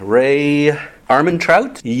Ray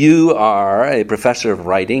Armantrout, you are a professor of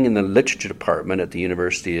writing in the literature department at the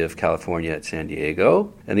University of California at San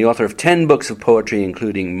Diego, and the author of 10 books of poetry,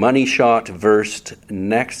 including Money Shot, Versed,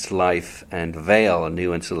 Next Life, and Veil,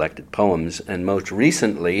 new and selected poems, and most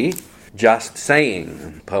recently, Just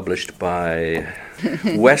Saying, published by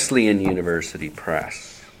Wesleyan University Press.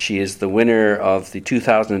 She is the winner of the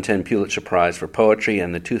 2010 Pulitzer Prize for Poetry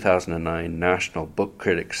and the 2009 National Book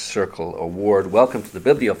Critics Circle Award. Welcome to the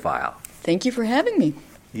Bibliophile. Thank you for having me.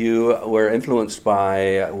 You were influenced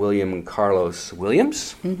by William Carlos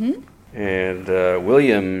Williams, and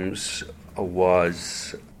Williams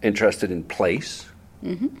was interested in place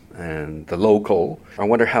and the local. I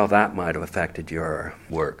wonder how that might have affected your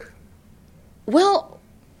work. Well,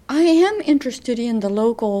 I am interested in the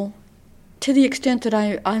local to the extent that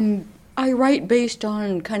I write based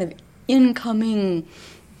on kind of incoming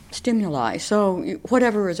stimuli, so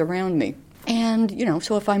whatever is around me. And,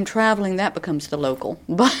 so if I'm traveling, that becomes the local.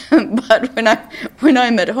 But when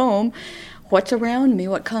I'm at home, what's around me,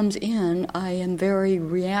 what comes in, I am very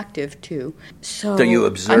reactive to. So you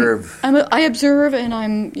observe? I observe,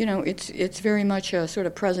 and it's very much a sort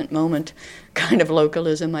of present moment kind of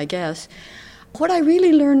localism, I guess. What I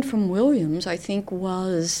really learned from Williams, I think,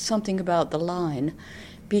 was something about the line,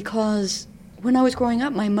 because when I was growing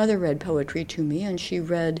up, my mother read poetry to me, and she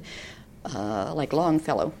read like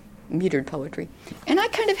Longfellow, metered poetry. And I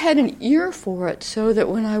kind of had an ear for it, so that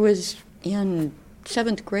when I was in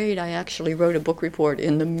 7th grade, I actually wrote a book report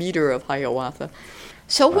in the meter of Hiawatha.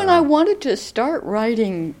 So when I wanted to start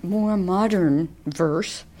writing more modern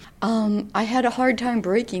verse, I had a hard time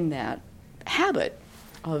breaking that habit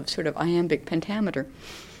of sort of iambic pentameter.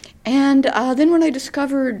 And then when I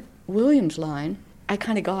discovered Williams' line, I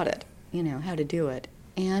kind of got it, how to do it.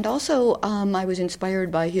 And also I was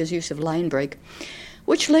inspired by his use of line break,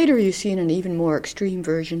 which later you see in an even more extreme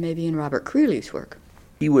version, maybe in Robert Creeley's work.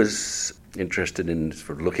 He was interested in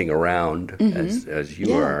sort of looking around as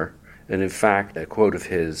you are. And in fact, a quote of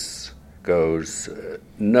his goes,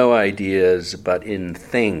 "No ideas, but in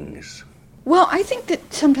things." Well, I think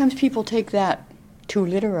that sometimes people take that too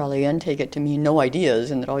literally and take it to mean no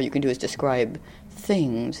ideas and that all you can do is describe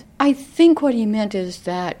things. I think what he meant is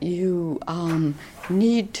that you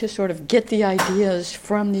need to sort of get the ideas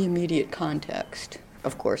from the immediate context.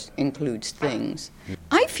 Of course, includes things.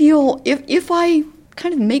 I feel if I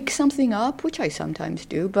kind of make something up, which I sometimes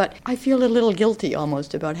do, but I feel a little guilty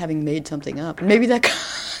almost about having made something up. Maybe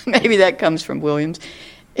that comes from Williams.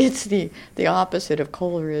 It's the opposite of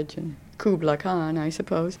Coleridge and Kubla Khan, I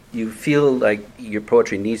suppose. You feel like your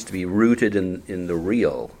poetry needs to be rooted in the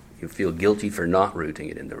real. You feel guilty for not rooting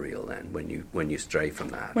it in the real then, when you stray from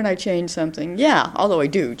that. When I change something, yeah, although I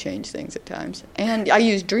do change things at times. And I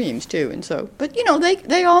use dreams too, and so, but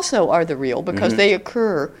they also are the real because they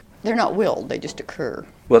occur. They're not willed, they just occur.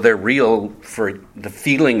 Well, they're real for the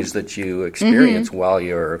feelings that you experience while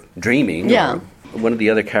you're dreaming. Yeah. One of the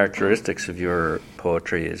other characteristics of your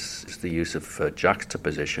poetry is the use of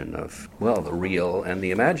juxtaposition of, the real and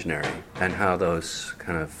the imaginary, and how those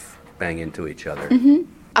kind of bang into each other.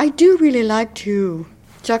 I do really like to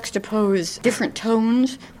juxtapose different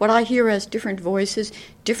tones, what I hear as different voices,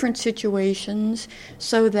 different situations,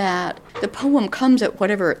 so that the poem comes at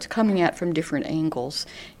whatever it's coming at from different angles.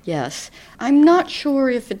 Yes. I'm not sure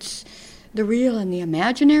if it's the real and the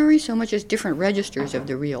imaginary so much as different registers of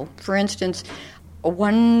the real. For instance,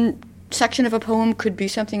 one section of a poem could be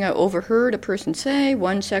something I overheard a person say,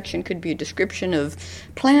 one section could be a description of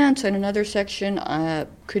plants, and another section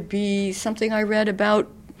could be something I read about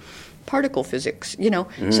particle physics,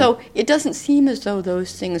 So it doesn't seem as though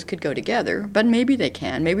those things could go together, but maybe they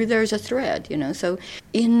can. Maybe there's a thread, So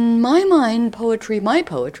in my mind, my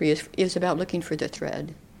poetry is about looking for the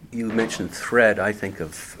thread. You mentioned thread. I think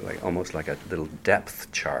of almost like a little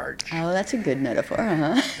depth charge. Oh, that's a good metaphor,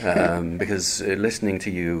 because listening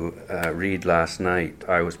to you read last night,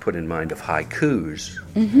 I was put in mind of haikus.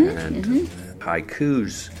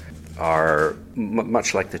 Haikus are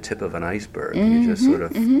much like the tip of an iceberg. You just sort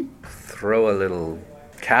of throw a little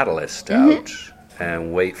catalyst out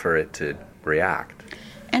and wait for it to react.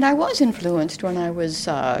 And I was influenced when I was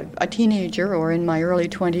a teenager or in my early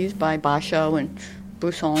 20s by Basho and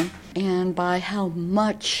Buisson, and by how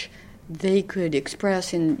much they could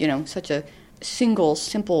express in, such a single,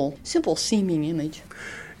 simple seeming image.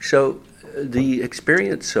 So the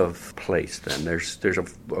experience of place, then, there's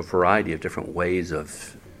a variety of different ways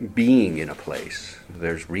of being in a place.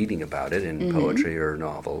 There's reading about it in poetry or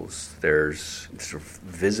novels. There's sort of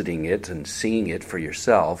visiting it and seeing it for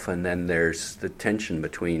yourself, and then there's the tension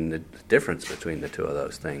between the difference between the two of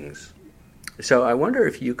those things. So I wonder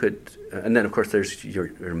if you could, and then of course there's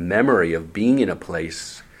your memory of being in a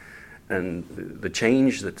place and the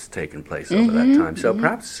change that's taken place over that time. So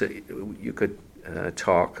perhaps you could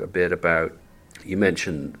talk a bit about, you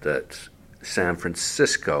mentioned that San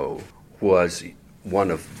Francisco was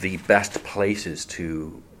one of the best places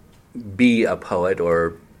to be a poet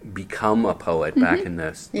or become a poet back in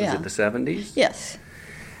was it the 70s? Yes.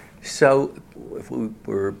 So if we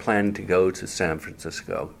were planning to go to San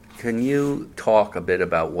Francisco, can you talk a bit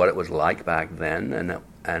about what it was like back then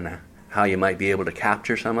and how you might be able to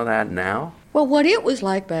capture some of that now? Well, what it was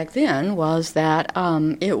like back then was that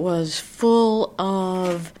it was full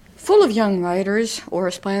of young writers or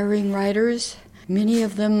aspiring writers, many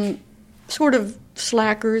of them sort of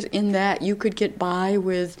slackers in that you could get by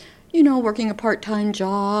with, working a part-time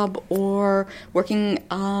job or working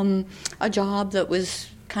a job that was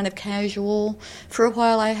kind of casual. For a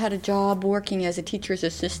while I had a job working as a teacher's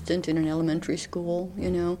assistant in an elementary school,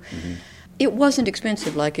 It wasn't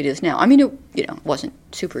expensive like it is now. I mean, it wasn't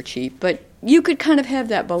super cheap, but you could kind of have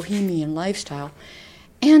that bohemian lifestyle.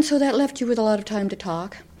 And so that left you with a lot of time to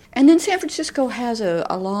talk. And then San Francisco has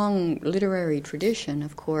a long literary tradition,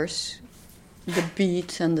 of course, the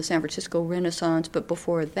Beats and the San Francisco Renaissance, but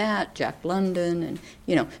before that, Jack London, and,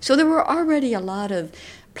 So there were already a lot of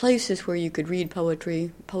places where you could read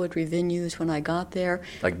poetry venues when I got there.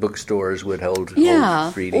 Like bookstores would hold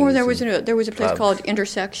readings. Or there was a place called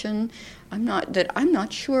Intersection. I'm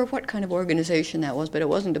not sure what kind of organization that was, but it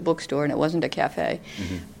wasn't a bookstore and it wasn't a cafe.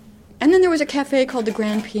 And then there was a cafe called the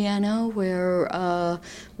Grand Piano where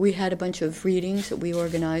we had a bunch of readings that we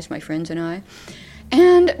organized, my friends and I.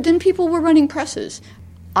 And then people were running presses.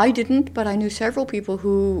 I didn't, but I knew several people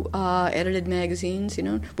who edited magazines,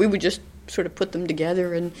 We would just sort of put them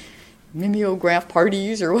together and mimeograph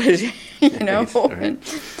parties or what is it,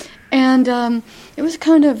 And it was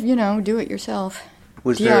kind of, do it yourself.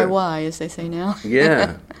 DIY, as they say now.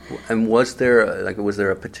 Yeah. And was there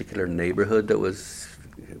a particular neighborhood that was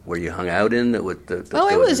where you hung out in? It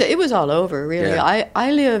was all over, really. Yeah.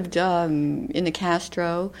 I lived in the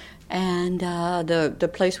Castro, and the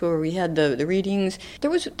place where we had the readings. There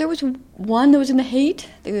was one that was in the Haight.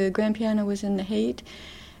 The Grand Piano was in the Haight,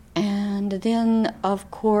 and then of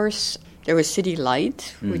course there was City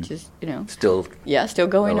Light, which is still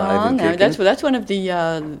going on. That's one of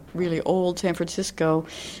the really old San Francisco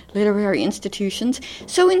literary institutions.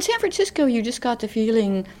 So in San Francisco, you just got the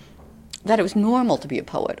feeling that it was normal to be a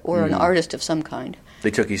poet or an artist of some kind.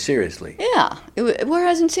 They took you seriously. Yeah.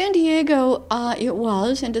 Whereas in San Diego, it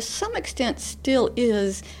was, and to some extent still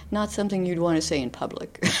is, not something you'd want to say in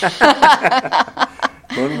public.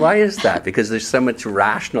 Well, why is that? Because there's so much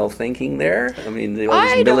rational thinking there? I mean, all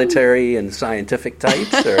these military and scientific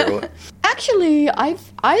types? Or what? Actually,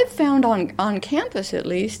 I've found on campus, at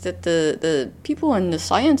least, that the people in the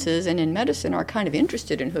sciences and in medicine are kind of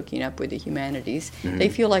interested in hooking up with the humanities. They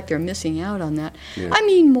feel like they're missing out on that. Yeah. I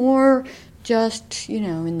mean, more just,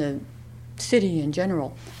 in the city in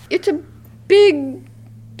general. It's a big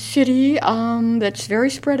city that's very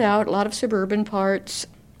spread out, a lot of suburban parts.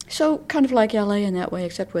 So kind of like L.A. in that way,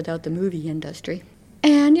 except without the movie industry.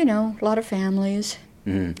 And, a lot of families.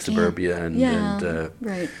 Suburbia and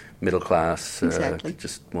right. Middle class. Exactly.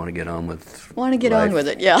 Just want to get on with on with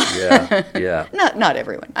it, yeah. Yeah. Not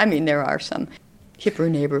everyone. I mean, there are some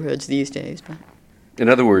hipper neighborhoods these days. But in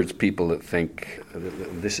other words, people that think,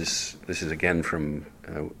 this is again from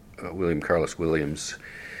William Carlos Williams,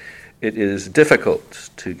 it is difficult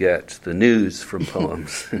to get the news from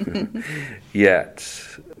poems,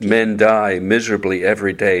 yet men die miserably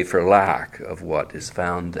every day for lack of what is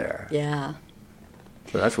found there. Yeah.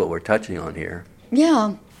 So that's what we're touching on here.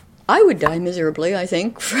 Yeah. I would die miserably, I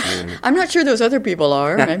think. I'm not sure those other people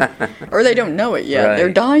are, or they don't know it yet. Right.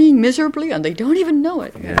 They're dying miserably, and they don't even know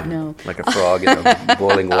it. Yeah. No. Like a frog in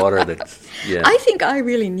boiling water. I think I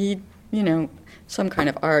really need, some kind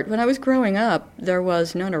of art. When I was growing up, there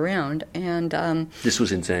was none around, and this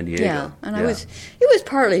was in San Diego. Yeah, and it was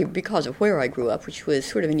partly because of where I grew up, which was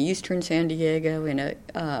sort of in eastern San Diego, in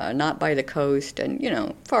a not by the coast,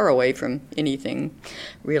 and far away from anything,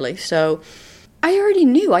 really. So I already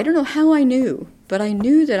knew. I don't know how I knew, but I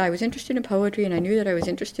knew that I was interested in poetry, and I knew that I was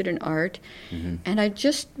interested in art, and I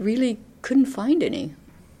just really couldn't find any.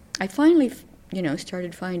 I finally,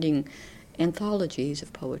 started finding anthologies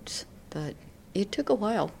of poets, but it took a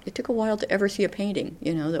while. It took a while to ever see a painting,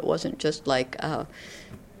 that wasn't just like,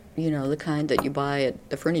 the kind that you buy at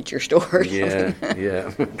the furniture store or something.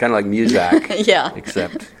 Yeah. Kind of like Muzak. Yeah.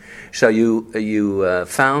 Except, so you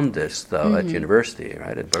found this, though, at university,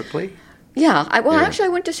 right, at Berkeley? Yeah, actually I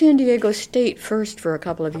went to San Diego State first for a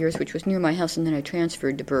couple of years, which was near my house, and then I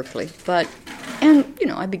transferred to Berkeley.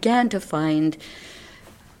 I began to find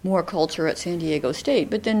more culture at San Diego State,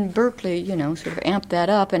 but then Berkeley, sort of amped that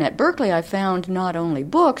up. And at Berkeley I found not only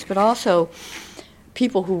books, but also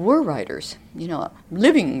people who were writers,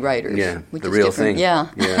 living writers. Yeah, which the is real different. thing.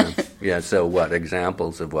 Yeah. Yeah, so what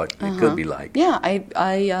examples of what it could be like? Yeah,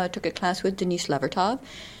 I took a class with Denise Levertov,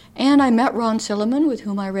 and I met Ron Silliman, with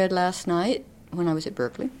whom I read last night when I was at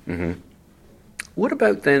Berkeley. Mm-hmm. What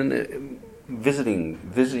about then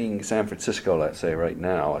visiting San Francisco, let's say, right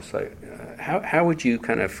now? It's like, how would you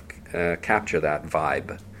kind of capture that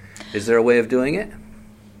vibe? Is there a way of doing it?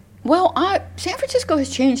 Well, San Francisco has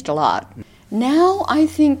changed a lot. Now I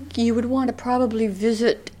think you would want to probably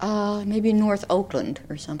visit maybe North Oakland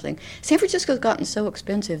or something. San Francisco's gotten so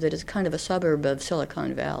expensive that it's kind of a suburb of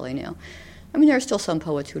Silicon Valley now. I mean, there are still some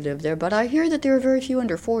poets who live there, but I hear that there are very few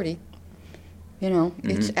under 40.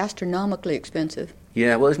 It's astronomically expensive.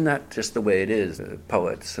 Yeah, well, isn't that just the way it is?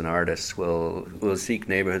 Poets and artists will seek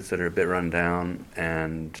neighborhoods that are a bit run down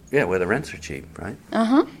and, where the rents are cheap, right?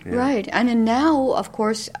 Yeah. Right. And then now, of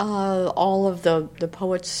course, all of the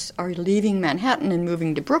poets are leaving Manhattan and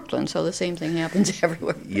moving to Brooklyn, so the same thing happens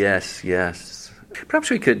everywhere. Yes. Perhaps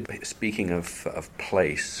we could, speaking of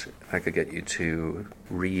place, I could get you to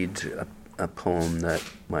read a poem that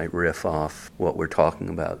might riff off what we're talking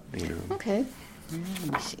about, Okay.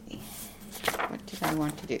 Let me see. What did I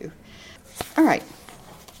want to do? All right.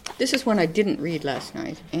 This is one I didn't read last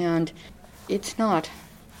night, and it's not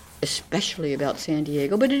especially about San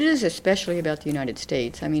Diego, but it is especially about the United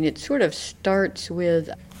States. I mean, it sort of starts with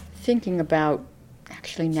thinking about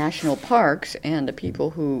actually national parks and the people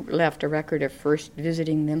who left a record of first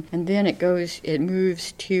visiting them, and then it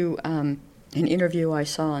moves to an interview I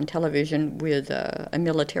saw on television with a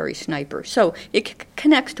military sniper. So it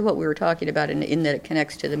connects to what we were talking about in that it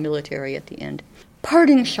connects to the military at the end.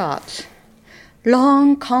 Parting shots.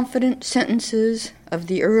 Long, confident sentences of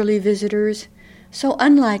the early visitors, so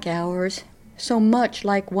unlike ours, so much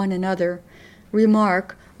like one another,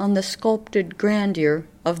 remark on the sculpted grandeur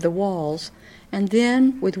of the walls, and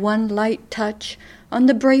then, with one light touch, on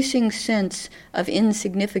the bracing sense of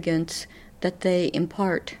insignificance that they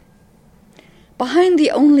impart. Behind the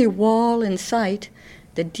only wall in sight,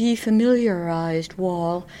 the defamiliarized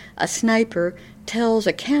wall, a sniper tells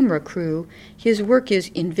a camera crew his work is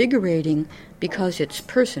invigorating because it's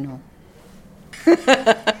personal.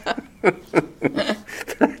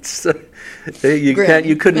 That's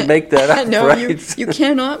you couldn't make that up, no, right? you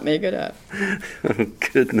cannot make it up. Oh,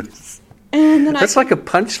 goodness. And then That's like a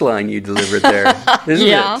punchline you delivered there, isn't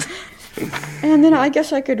it? And then I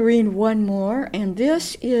guess I could read one more, and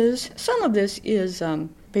some of this is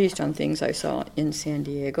based on things I saw in San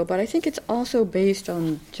Diego, but I think it's also based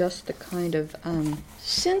on just the kind of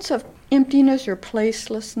sense of emptiness or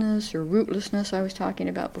placelessness or rootlessness I was talking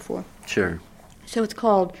about before. Sure. So it's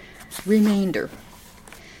called Remainder.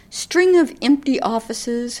 String of empty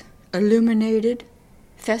offices, illuminated,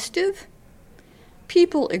 festive.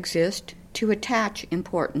 People exist to attach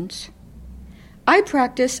importance. I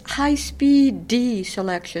practice high-speed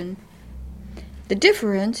deselection. The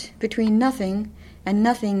difference between nothing and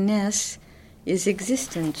nothingness is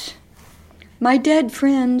existence. My dead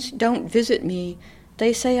friends don't visit me.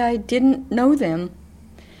 They say I didn't know them.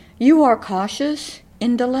 You are cautious,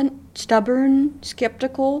 indolent, stubborn,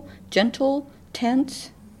 skeptical, gentle,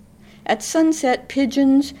 tense. At sunset,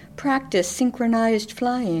 pigeons practice synchronized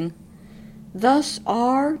flying. Thus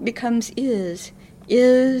are becomes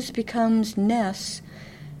is becomes ness.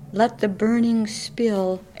 Let the burning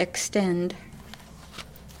spill extend.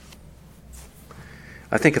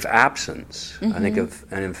 I think of absence. Mm-hmm. I think of,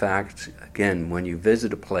 and in fact, again, when you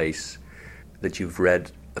visit a place that you've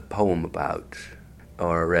read a poem about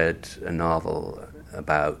or read a novel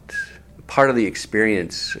about, part of the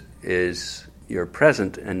experience is you're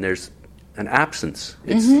present and there's an absence.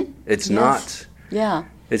 It's not. Yeah.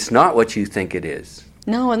 It's not what you think it is.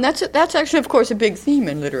 No, and that's actually, of course, a big theme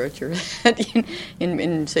in literature.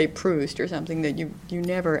 in say, Proust or something, that you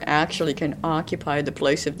never actually can occupy the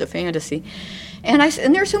place of the fantasy. And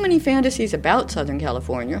there are so many fantasies about Southern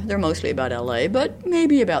California. They're mostly about L.A., but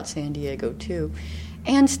maybe about San Diego, too.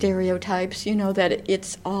 And stereotypes, that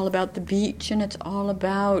it's all about the beach and it's all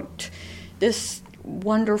about this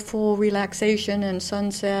wonderful relaxation and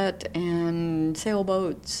sunset and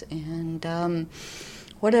sailboats and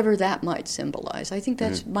whatever that might symbolize. I think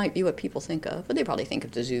that might be what people think of. But they probably think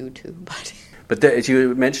of the zoo, too. But as you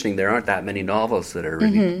were mentioning, there aren't that many novels that are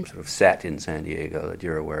really sort of set in San Diego that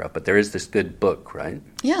you're aware of. But there is this good book, right?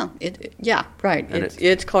 Yeah, right.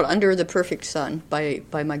 It's called Under the Perfect Sun by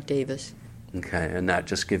Mike Davis. Okay, and that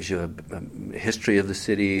just gives you a history of the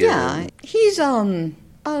city? Yeah, he's a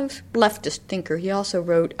leftist thinker. He also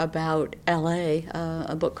wrote about L.A.,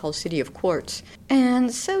 a book called City of Quartz.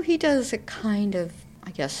 And so he does a kind of,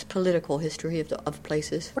 I guess, political history of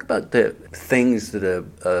places. What about the things that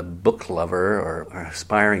a book lover or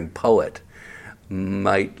aspiring poet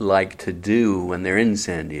might like to do when they're in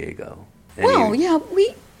San Diego?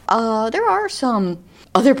 There are some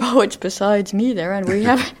other poets besides me there, and we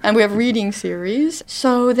have reading series.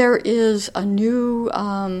 So there is a new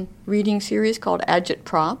reading series called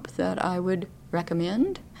Agitprop that I would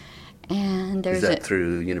recommend. And is that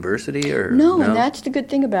through university or no? And that's the good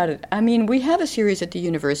thing about it. I mean, we have a series at the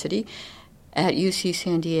university at UC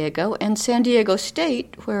San Diego, and San Diego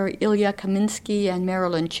State, where Ilya Kaminsky and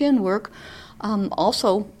Marilyn Chin work,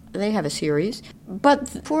 also they have a series. But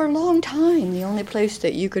for a long time, the only place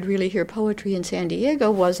that you could really hear poetry in San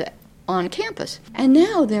Diego was on campus. And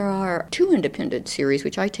now there are two independent series,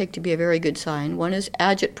 which I take to be a very good sign. One is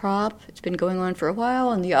Agitprop. It's been going on for a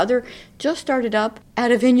while, and the other just started up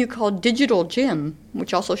at a venue called Digital Gym,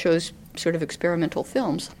 which also shows sort of experimental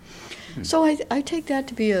films. So I take that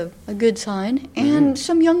to be a good sign. And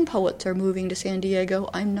some young poets are moving to San Diego.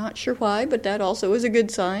 I'm not sure why, but that also is a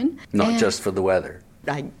good sign. Not just for the weather.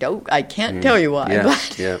 I can't tell you why. Yeah,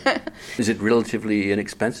 but yeah. Is it relatively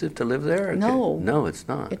inexpensive to live there? No. No, it's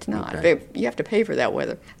not. It's not. Okay. You have to pay for that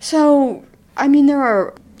weather. So, I mean, there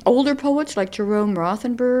are older poets like Jerome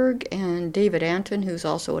Rothenberg and David Anton, who's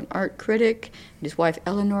also an art critic. And his wife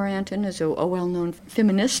Eleanor Anton is a well-known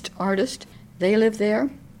feminist artist. They live there.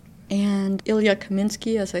 And Ilya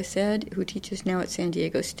Kaminsky, as I said, who teaches now at San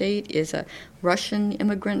Diego State, is a Russian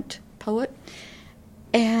immigrant poet.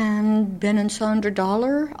 And Ben and Sandra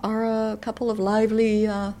Dollar are a couple of lively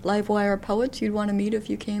live-wire poets you'd want to meet if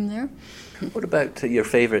you came there. What about your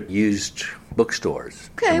favorite used bookstores?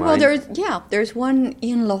 Okay, well, there's one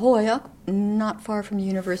in La Jolla, not far from the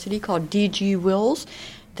university, called D.G. Wills.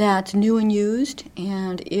 That's new and used,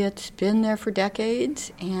 and it's been there for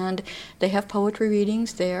decades, and they have poetry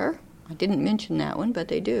readings there. I didn't mention that one, but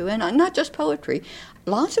they do. And not just poetry.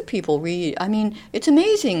 Lots of people read. I mean, it's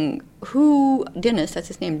amazing who Dennis, that's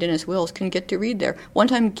his name, Dennis Wills, can get to read there. One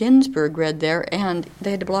time Ginsberg read there, and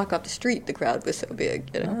they had to block off the street. The crowd was so big.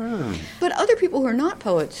 You know? Oh. But other people who are not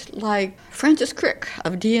poets, like Francis Crick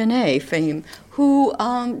of DNA fame, who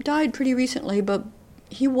died pretty recently, but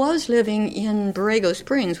he was living in Borrego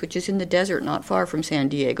Springs, which is in the desert not far from San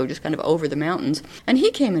Diego, just kind of over the mountains. And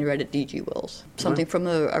he came and read at D.G. Wills, something from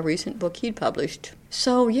a recent book he'd published.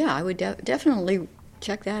 So, yeah, I would definitely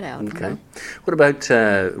check that out. Okay. You know? What about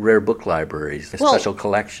rare book libraries, special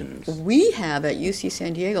collections? We have at UC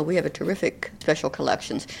San Diego, we have a terrific special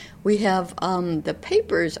collections. We have the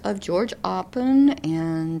papers of George Oppen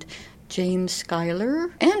and James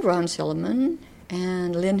Schuyler and Ron Silliman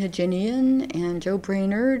and Lynn Haginian, and Joe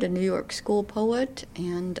Brainerd, a New York school poet,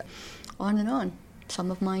 and on.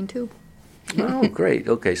 Some of mine, too. Oh, great.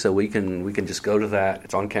 Okay, so we can just go to that.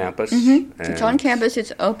 It's on campus. Mm-hmm. It's on campus.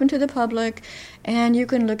 It's open to the public, and you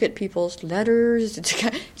can look at people's letters. It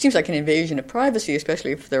seems like an invasion of privacy,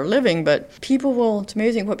 especially if they're living, but it's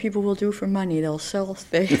amazing what people will do for money. They will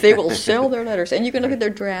sell their letters, and you can look at their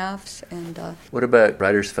drafts. And what about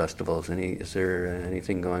writers' festivals? Is there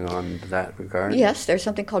anything going on in that regard? Yes, there's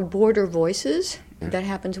something called Border Voices. That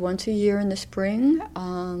happens once a year in the spring,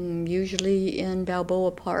 usually in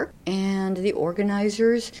Balboa Park. And the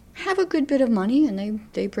organizers have a good bit of money, and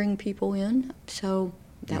they bring people in. So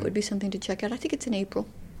that would be something to check out. I think it's in April.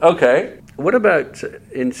 Okay. What about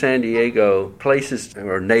in San Diego, places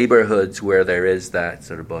or neighborhoods where there is that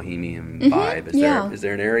sort of bohemian vibe? Is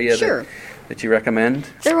there an area that you recommend?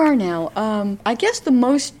 There are now. I guess the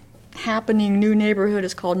most happening new neighborhood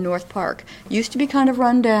is called North Park. Used to be kind of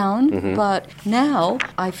run down, but now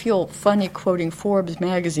I feel funny quoting Forbes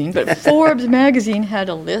magazine, but Forbes magazine had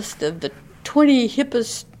a list of the 20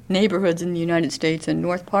 hippest neighborhoods in the United States, and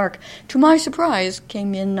North Park, to my surprise,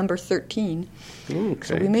 came in number 13. Okay.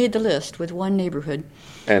 So we made the list with one neighborhood.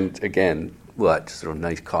 And again, what? Sort of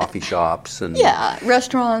nice coffee shops and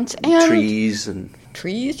restaurants and trees and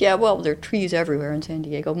trees. Yeah, well, there are trees everywhere in San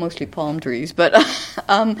Diego, mostly palm trees. But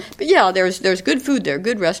yeah, there's good food there,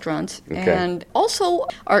 good restaurants, and also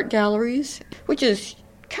art galleries, which is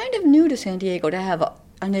kind of new to San Diego to have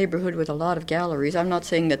a neighborhood with a lot of galleries. I'm not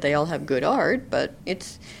saying that they all have good art, but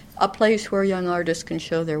it's a place where young artists can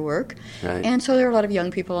show their work. Right. And so there are a lot of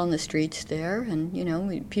young people on the streets there, and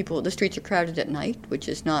the streets are crowded at night, which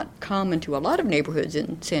is not common to a lot of neighborhoods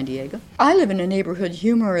in San Diego. I live in a neighborhood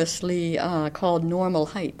humorously called Normal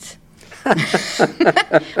Heights.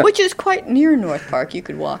 which is quite near North Park. You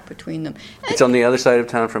could walk between them. It's on the other side of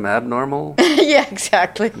town from Abnormal? Yeah,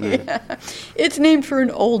 exactly. Yeah. It's named for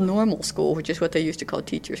an old normal school, which is what they used to call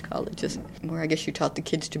teachers' colleges, where I guess you taught the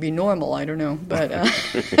kids to be normal. I don't know, but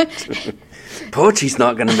poetry's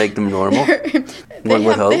not going to make them normal.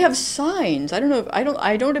 They have signs. I don't know.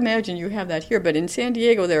 I don't imagine you have that here, but in San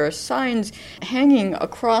Diego there are signs hanging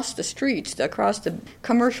across the streets, across the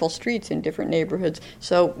commercial streets in different neighborhoods.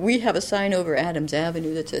 So we have a sign over Adams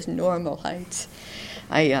Avenue that says Normal Heights.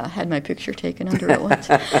 I had my picture taken under it once.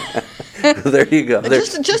 There you go.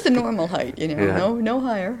 Just a normal height, Yeah. no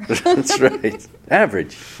higher. That's right.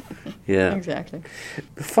 Average. Yeah. Exactly.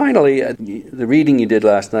 Finally, the reading you did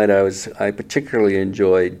last night, I particularly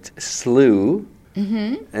enjoyed Slew.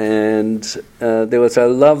 Mm-hmm. And there was a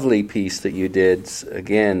lovely piece that you did,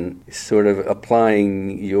 again, sort of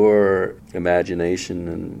applying your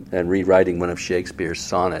imagination and rewriting one of Shakespeare's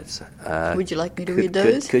sonnets. Would you like me to read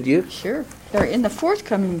those? Could you? Sure. They're in the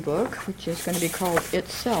forthcoming book, which is going to be called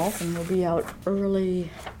Itself, and will be out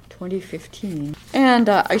early 2015. And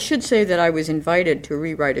I should say that I was invited to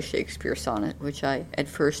rewrite a Shakespeare sonnet, which I at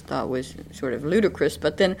first thought was sort of ludicrous,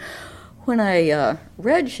 but then when I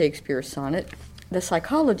read Shakespeare's sonnet, the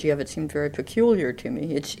psychology of it seemed very peculiar to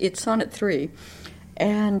me. It's Sonnet 3,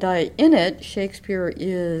 and in it, Shakespeare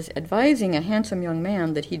is advising a handsome young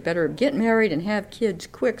man that he'd better get married and have kids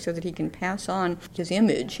quick so that he can pass on his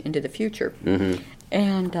image into the future. Mm-hmm.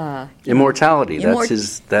 And immortality, that's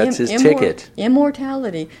his ticket.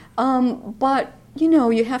 Immortality. But,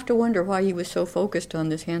 you have to wonder why he was so focused on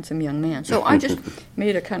this handsome young man. So I just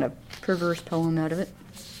made a kind of perverse poem out of it.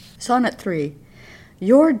 Sonnet 3.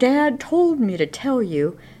 Your dad told me to tell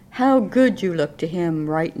you how good you look to him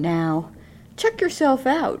right now. Check yourself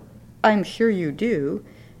out. I'm sure you do.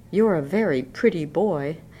 You're a very pretty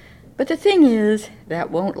boy. But the thing is, that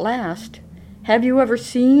won't last. Have you ever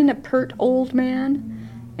seen a pert old man?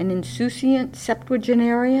 An insouciant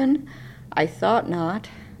septuagenarian? I thought not.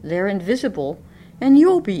 They're invisible, and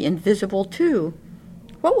you'll be invisible too.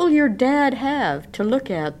 What will your dad have to look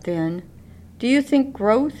at then? Do you think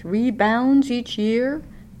growth rebounds each year?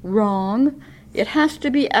 Wrong. It has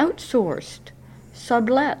to be outsourced.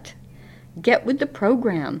 Sublet. Get with the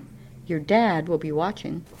program. Your dad will be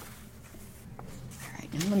watching. All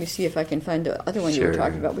right, now let me see if I can find the other one you were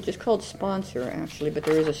talking about, which is called Sponsor, actually, but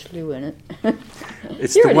there is a slew in it.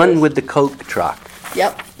 It's the one with the Coke truck.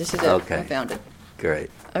 Yep, this is it. Okay. I found it.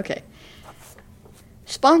 Great. Okay.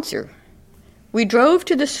 Sponsor. We drove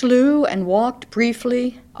to the slough and walked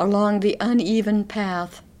briefly along the uneven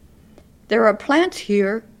path. There are plants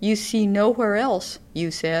here you see nowhere else,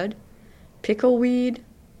 you said. Pickleweed,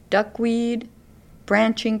 duckweed,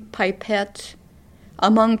 branching pipettes.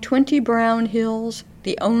 Among 20 brown hills,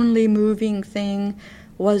 the only moving thing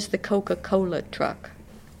was the Coca-Cola truck.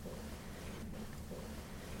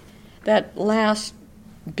 That last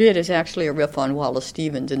bit is actually a riff on Wallace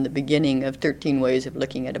Stevens in the beginning of 13 Ways of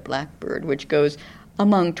Looking at a Blackbird, which goes,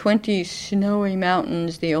 among 20 snowy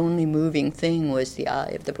mountains, the only moving thing was the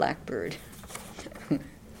eye of the blackbird.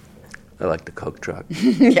 I like the Coke truck.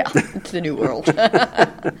 Yeah, it's the new world.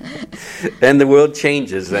 And the world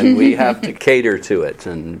changes, and we have to cater to it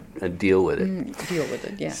and deal with it. Deal with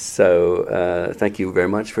it, yeah. So thank you very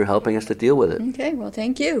much for helping us to deal with it. Okay, well,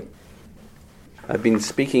 thank you. I've been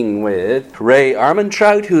speaking with Ray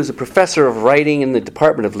Armantrout, who is a professor of writing in the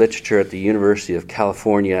Department of Literature at the University of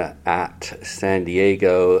California at San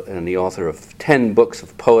Diego, and the author of 10 books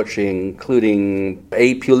of poetry, including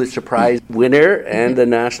a Pulitzer Prize winner and a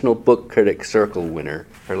National Book Critics Circle winner.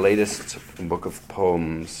 Her latest book of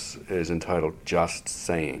poems is entitled Just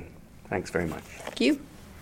Saying. Thanks very much. Thank you.